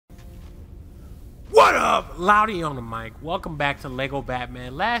What up? Loudy on the mic. Welcome back to Lego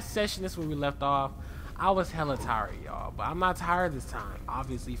Batman. Last session, this is where we left off. I was hella tired, y'all, but I'm not tired this time.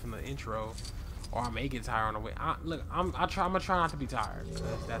 Obviously from the intro, or I may get tired on the way. Look, I'm gonna try not to be tired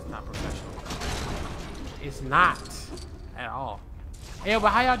because that's not professional. It's not at all. Hey,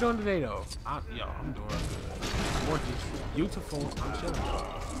 but how y'all doing today, though? I'm doing good. More beautiful. I'm chilling.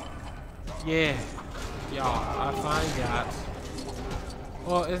 Yeah, y'all. I finally got.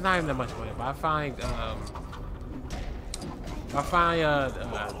 Well, it's not even that much money, but I finally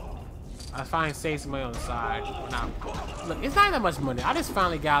saved some money on the side. Look, it's not that much money. I just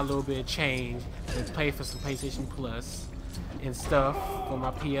finally got a little bit of change to play for some PlayStation Plus and stuff for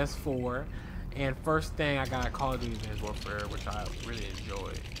my PS4. And first thing, I got Call of Duty Advanced Warfare, which I really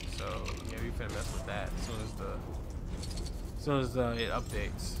enjoyed. So yeah, we finna mess with that as soon as it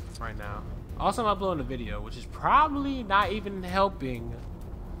updates right now. Also, I'm uploading a video, which is probably not even helping.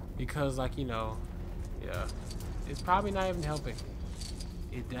 Because, like, you know, yeah, it's probably not even helping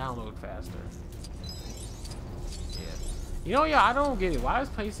it download faster. Yeah, you know, yeah, I don't get it. Why does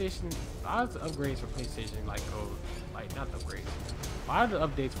PlayStation? Why does the upgrades for PlayStation not the upgrades? Why do the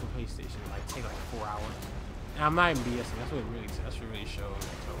updates for PlayStation take like 4 hours? And I'm not even BSing. That's what it really shows.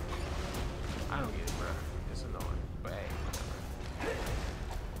 So I don't get it, bro. It's annoying. But hey, whatever.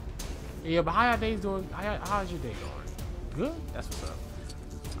 Yeah, but how y'all days doing? How's your day going? Good. That's what's up.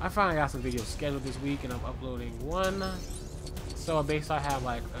 I finally got some videos scheduled this week, and I'm uploading one. So basically, I have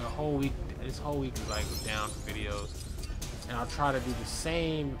like a whole week. This whole week is like down for videos, and I'll try to do the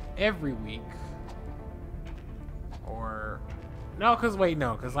same every week. Or no, cause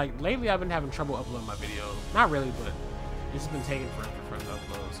like lately I've been having trouble uploading my videos. Not really, but it's been taking forever for them to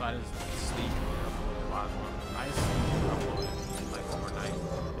upload. So I just sleep and upload a lot of them. I just sleep and upload it like overnight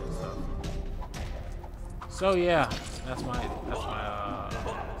and stuff. So yeah, that's my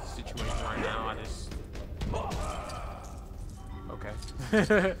situation right now. Okay.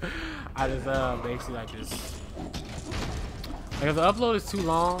 I just basically like this. Like if the upload is too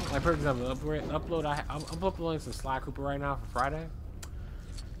long, like for example, I'm uploading some Sly Cooper right now for Friday,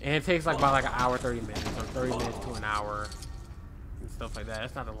 and it takes like about like an hour, 30 minutes, or 30 minutes to an hour, and stuff like that.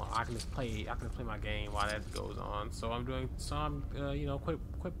 That's not that long. I can just play my game while that goes on. So I'm you know, quid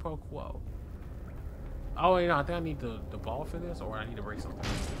pro quo. Oh, you know, I think I need the ball for this, or I need to break something.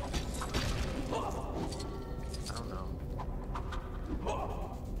 I don't know.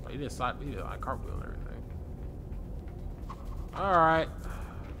 Oh, you did a cartwheel and everything. Alright.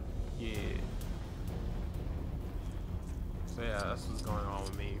 Yeah. So yeah, that's what's going on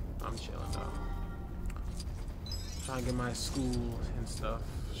with me. I'm chilling though. Trying to get my school and stuff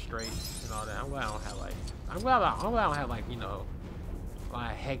straight and all that. I'm glad I don't have like, you know, a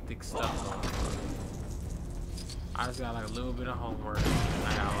lot of hectic stuff going on. I just got like a little bit of homework.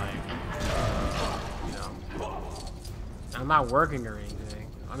 I got like, you know, I'm not working or anything.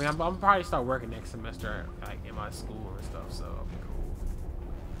 I mean, I'm probably start working next semester, like in my school and stuff. So it'll be cool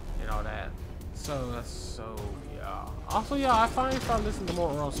and all that. So yeah. Also, yeah, I finally started listening to more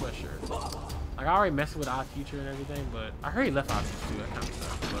Earl Sweatshirt. Like I already messed with Odd Future and everything, but I heard he left Odd Future too. That kind of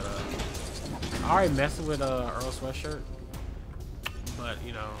stuff. But I already messed with Earl Sweatshirt. But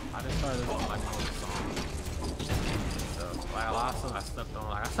you know, I just started listening to like more of the songs. Like a lot of songs I slept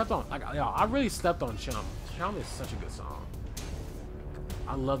on. I really slept on Chum. Chum is such a good song.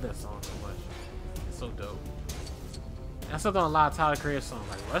 I love that song so much. It's so dope. And I slept on a lot of Tyler Creator songs.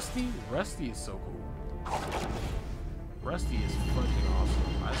 Like Rusty is so cool. Rusty is fucking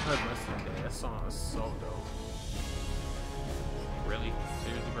awesome. I just heard Rusty today. That song is so dope. Really?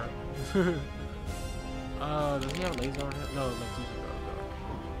 Seriously, bro? Does he have a laser on him? No, Lex Luthor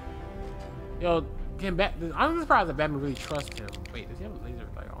does. Yo. I'm surprised that Batman really trusts him. Wait, does he have a laser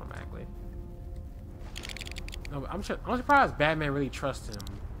like automatically? No, I'm surprised Batman really trusts him.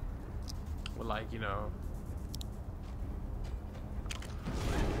 With like, you know,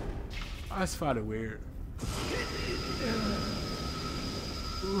 I just find it weird.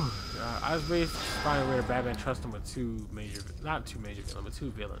 I just really find it weird Batman trusts him with two major villains, but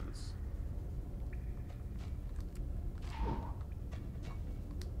two villains.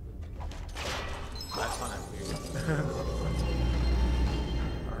 That's not weird.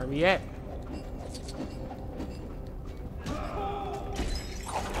 Where are we at?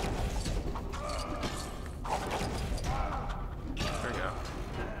 There we go.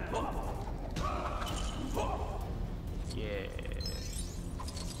 Yeah.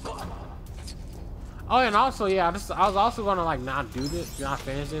 Oh, and also, yeah, I was also gonna like not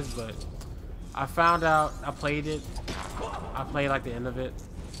finish this, but I found out I played like the end of it.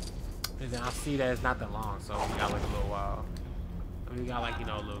 And then I see that it's not that long, so we got like a little while. We got like, you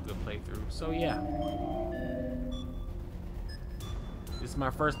know, a little good playthrough. So yeah. This is my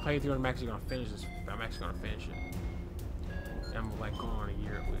first playthrough and I'm actually gonna finish this. I'm actually gonna finish it. And I'm like going on a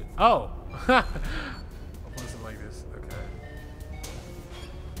year with it. Oh! What's it like this? Okay.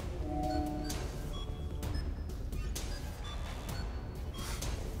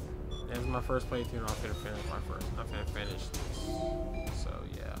 This is my first playthrough and I'm gonna finish I'm gonna finish this. So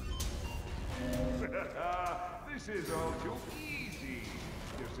yeah. This is all too easy.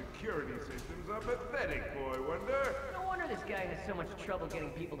 Your security systems are pathetic, boy wonder. No wonder this guy has so much trouble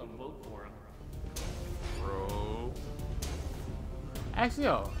getting people to vote for him. Bro. Actually,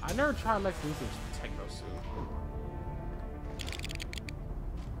 yo, I never tried Lex Luthor's techno suit.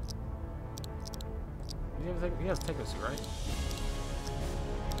 He has a techno suit, right?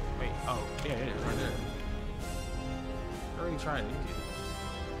 Wait, oh, yeah, it is right there. I already tried it, didn't you?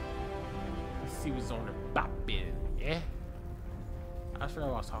 Let's see what's on the boppin', yeah? I forgot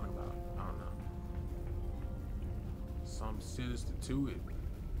what I was talking about. I don't know. Some sinister to it.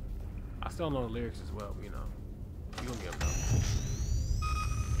 I still know the lyrics as well, but you know. You gonna get them though.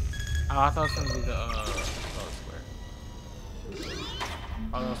 Oh, I thought it was gonna be the square.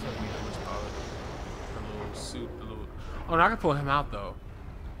 Oh, that was gonna be the what's called it. The little suit, the little. Oh, no, I can pull him out though.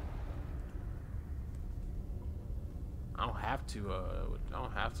 I don't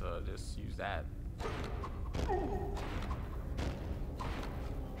have to just use that.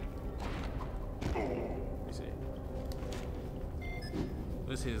 Let me see.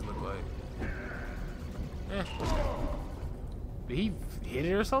 What's his look like? Eh. Did he hit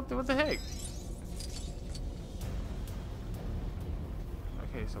it or something? What the heck?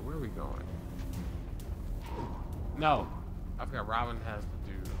 Okay, so where are we going? No. I forgot Robin has to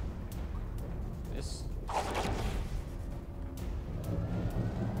do this. I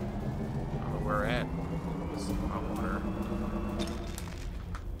don't know where we're at. This is my water.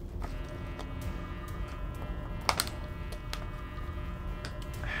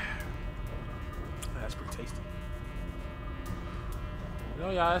 That's pretty tasty. You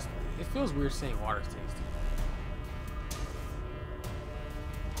know, y'all, it feels weird saying water's tasty.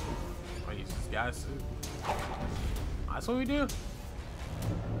 I use this guy's suit. That's what we do.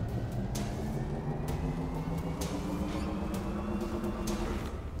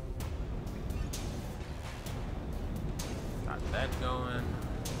 Got that going.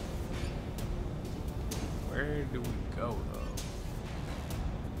 Where do we go, though?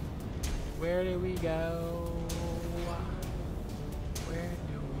 Where do we go? Where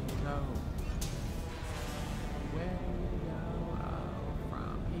do we go? Where do we go? Oh,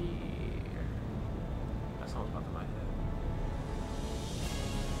 from here. That song's about to my head.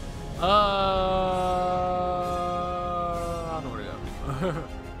 I don't know where to go.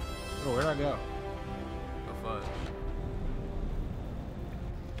 Oh, where'd I go? No fudge.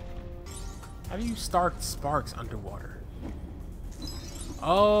 How do you start sparks underwater?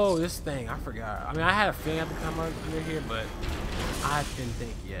 Oh, this thing. I forgot. I mean, I had a feeling I had to come under here, but I didn't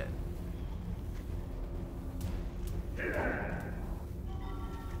think yet.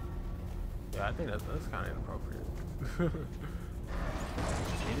 Yeah, I think that's kind of inappropriate. Hit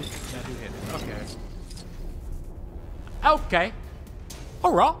it? Yeah, I do hit it. Okay. Okay.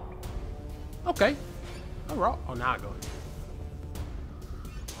 Alright. Okay. Alright. Oh, now I go.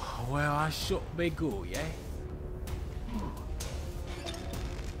 Well, I should be good, yeah?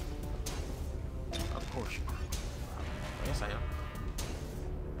 Of course you are. Yes, I am.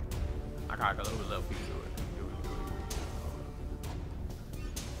 I got a little bit left. We can do it.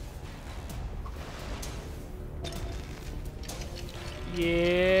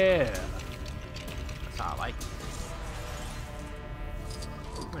 Yeah. That's how I like it.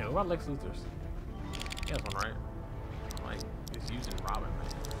 Wait, what about Lex Luthor's? He has one, right? Like, he's using Robin, man.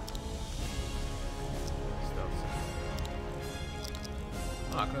 Stuff.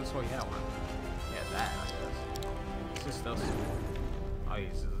 Oh, I could have sworn he had one. Yeah, that, I guess. It's just stuff. Oh,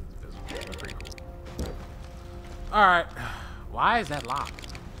 he's pretty cool. Alright. Why is that locked?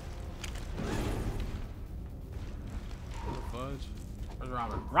 Fudge. Where's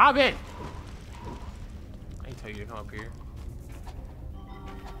Robin? Robin! I ain't tell you to come up here.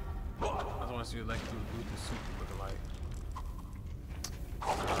 I just want to see what Lex Luthor's suit looking like.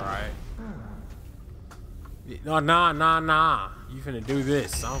 Alright. No, nah. You finna do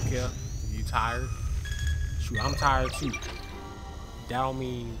this. I don't care. You tired? Shoot, I'm tired too. That don't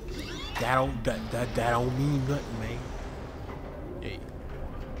mean nothing, man. Hey.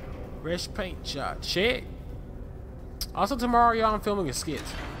 Fresh paint job. Check. Also tomorrow, y'all, I'm filming a skit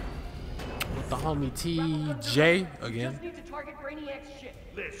with the homie TJ again. Just need to target Brainiac's ship.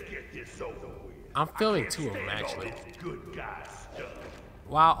 Let's get this over with. I'm filming two of them actually. Good guy stuff.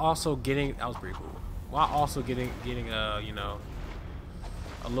 while also getting, that was pretty cool. While also getting you know,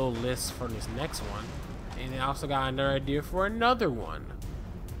 a little list for this next one, and I also got another idea for another one,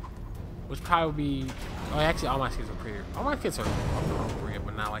 which probably be. Oh, actually, all my skits are pretty. All my skits are appropriate,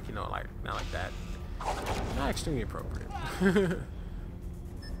 but not like, you know, like not like that. Not extremely appropriate.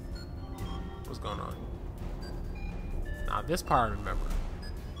 What's going on? Now this part I remember.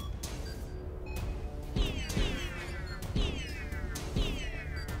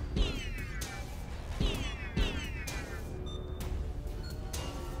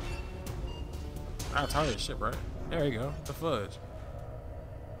 I'll tell you this shit, right? There you go. The fudge.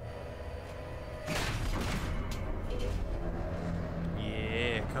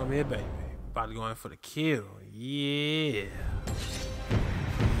 Yeah, come here, baby. About to go in for the kill. Yeah.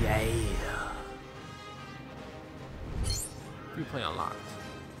 Yeah. You playing locked.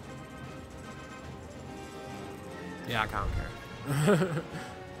 Yeah, I kind of care.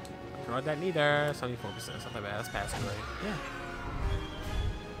 Throw that neither. 74%. Something bad. That's passing rate. Yeah.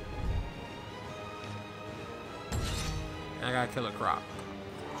 And I gotta kill a croc.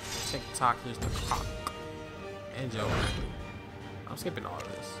 TikTok is the croc. And Joe. I'm skipping all of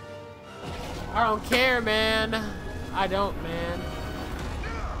this. I don't care, man. I don't, man.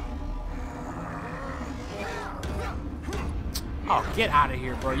 Oh, get out of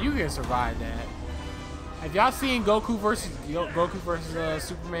here, bro. You can survive that. Have y'all seen Goku versus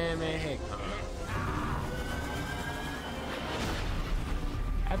Superman, man? Heck no.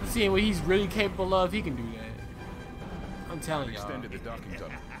 After seeing what he's really capable of, he can do that. I'm telling y'all. Extended the docking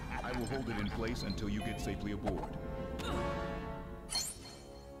tunnel. I will hold it in place until you get safely aboard.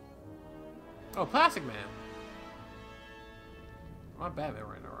 Oh, Plastic Man. I'm Batman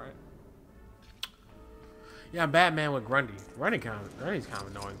right now, right? Yeah, I'm Batman with Grundy. Grundy's kind of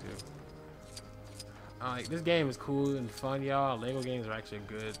annoying too. Like, this game is cool and fun, y'all. Lego games are actually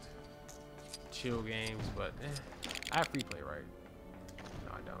good, chill games, but I have free play, right?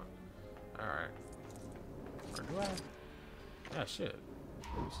 No, I don't. All right. Or do I? Yeah, shit.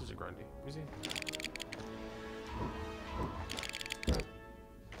 This is a Grundy. Let me see.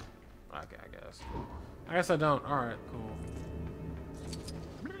 Okay, I guess I don't. All right, cool.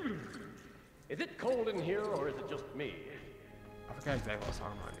 Is it cold in here, or is it just me? I forgot exactly what I was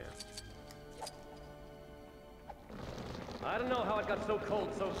talking about again. I don't know how it got so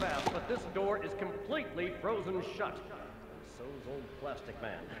cold so fast, but this door is completely frozen shut. So's old Plastic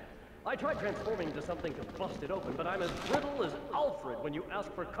Man. I tried transforming into something to bust it open, but I'm as brittle as Alfred when you ask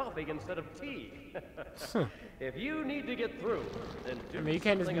for coffee instead of tea. If you need to get through, then do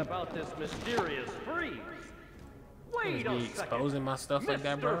something about this mysterious freeze. Wait a second. Exposing my stuff like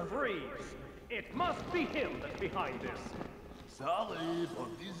that, bro. Mr. Freeze. It must be him that's behind this. Sorry,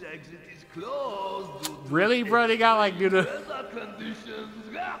 but this exit is closed. Really, bro? They got like, dude. Weather conditions.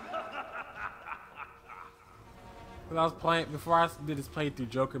 I was playing before I did this playthrough.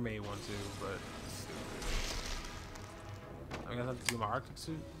 Joker made one too, but I guess I have to do my Arctic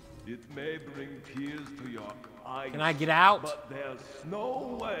suit. It may bring tears to your eyes. Can I get out? But there's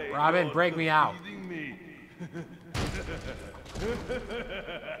no way. Robin, break me out. Me.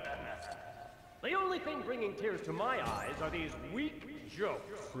 The only thing bringing tears to my eyes are these weak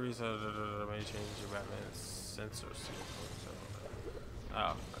jokes. Freeze, may change your Batman sensor suit.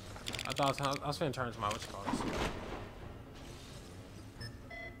 Oh, okay. I thought I was finna turn to my what you call this.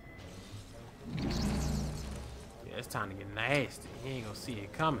 Yeah, it's time to get nasty. He ain't gonna see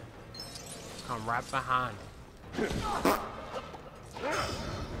it coming. Come right behind him.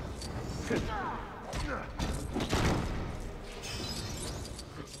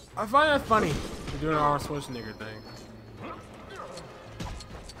 I find that funny. They're doing an Arnold Schwarzenegger thing.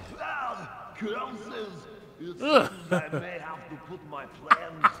 Curses. It seems I may have to put my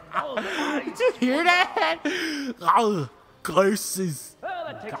plans on ice. Did you hear that? Oh, curses. Well,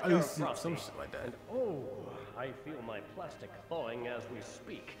 that takes care of Frosty. Some shit like that. And oh, I feel my plastic thawing as we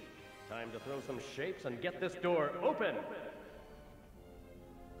speak. Time to throw some shapes and get this door open.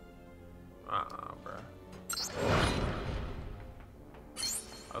 Bruh.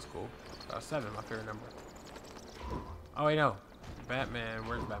 That's cool. 7, my favorite number. Oh wait, no. Batman,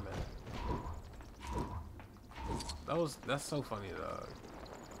 where's Batman? That's so funny, dog.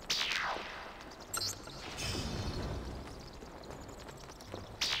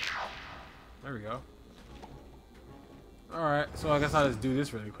 There we go. Alright, so I guess I'll just do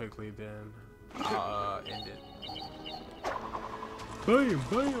this really quickly, then I'll end it. Bam,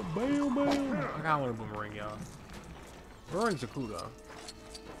 bam, bam, bam. I kinda want a boomerang, y'all. Boomerangs are cool, though.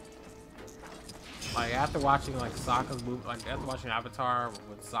 Like, after watching, like, after watching Avatar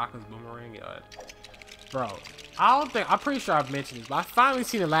with Sokka's boomerang, bro, I'm pretty sure I've mentioned this, but I finally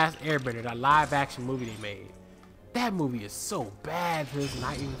seen The Last Airbender, that live action movie they made. That movie is so bad, it's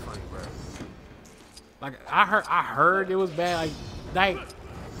not even funny, bro. Like, I heard it was bad.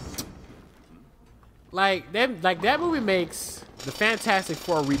 Like that movie makes the Fantastic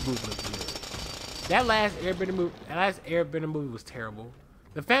Four reboot look good. That last Airbender movie was terrible.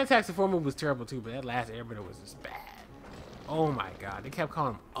 The Fantastic Four movie was terrible too, but that last Airbender was just bad. Oh my god, they kept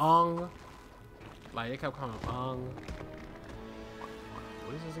calling him Ong. Like, they kept calling him Ong.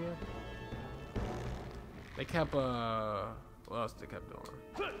 What is this again? They kept, what else they kept doing?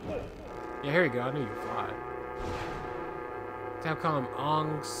 Yeah, here we go. I knew you could fly. They kept calling him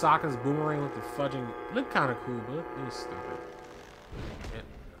Ong. Sokka's boomerang with the fudging. Looked kind of cool, but it was stupid. And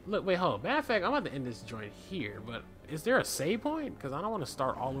look, wait, hold on. Matter of fact, I'm about to end this joint here, but is there a save point? Because I don't want to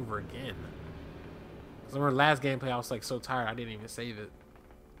start all over again. Because on our last gameplay, I was like so tired, I didn't even save it.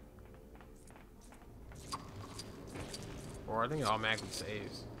 Or I think it automatically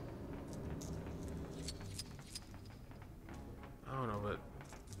saves. I don't know, but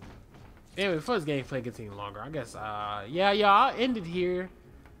anyway, before this gameplay gets any longer, I guess, yeah, I'll end it here.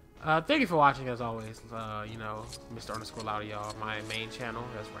 Thank you for watching, as always. You know, Mr. y'all, my main channel.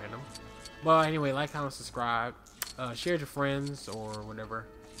 That's random. But anyway, like, comment, subscribe, share to friends or whatever.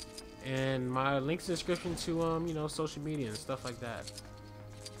 And my links in the description to, you know, social media and stuff like that.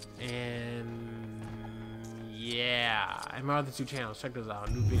 And yeah, and my other 2 channels, check those out.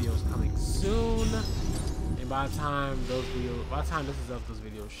 New videos coming soon. And by the time this is up, those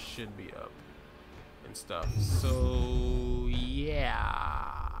videos should be up and stuff. So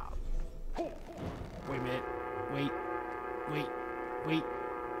yeah. Wait a minute. Wait.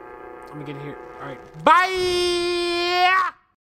 Let me get here. All right. Bye.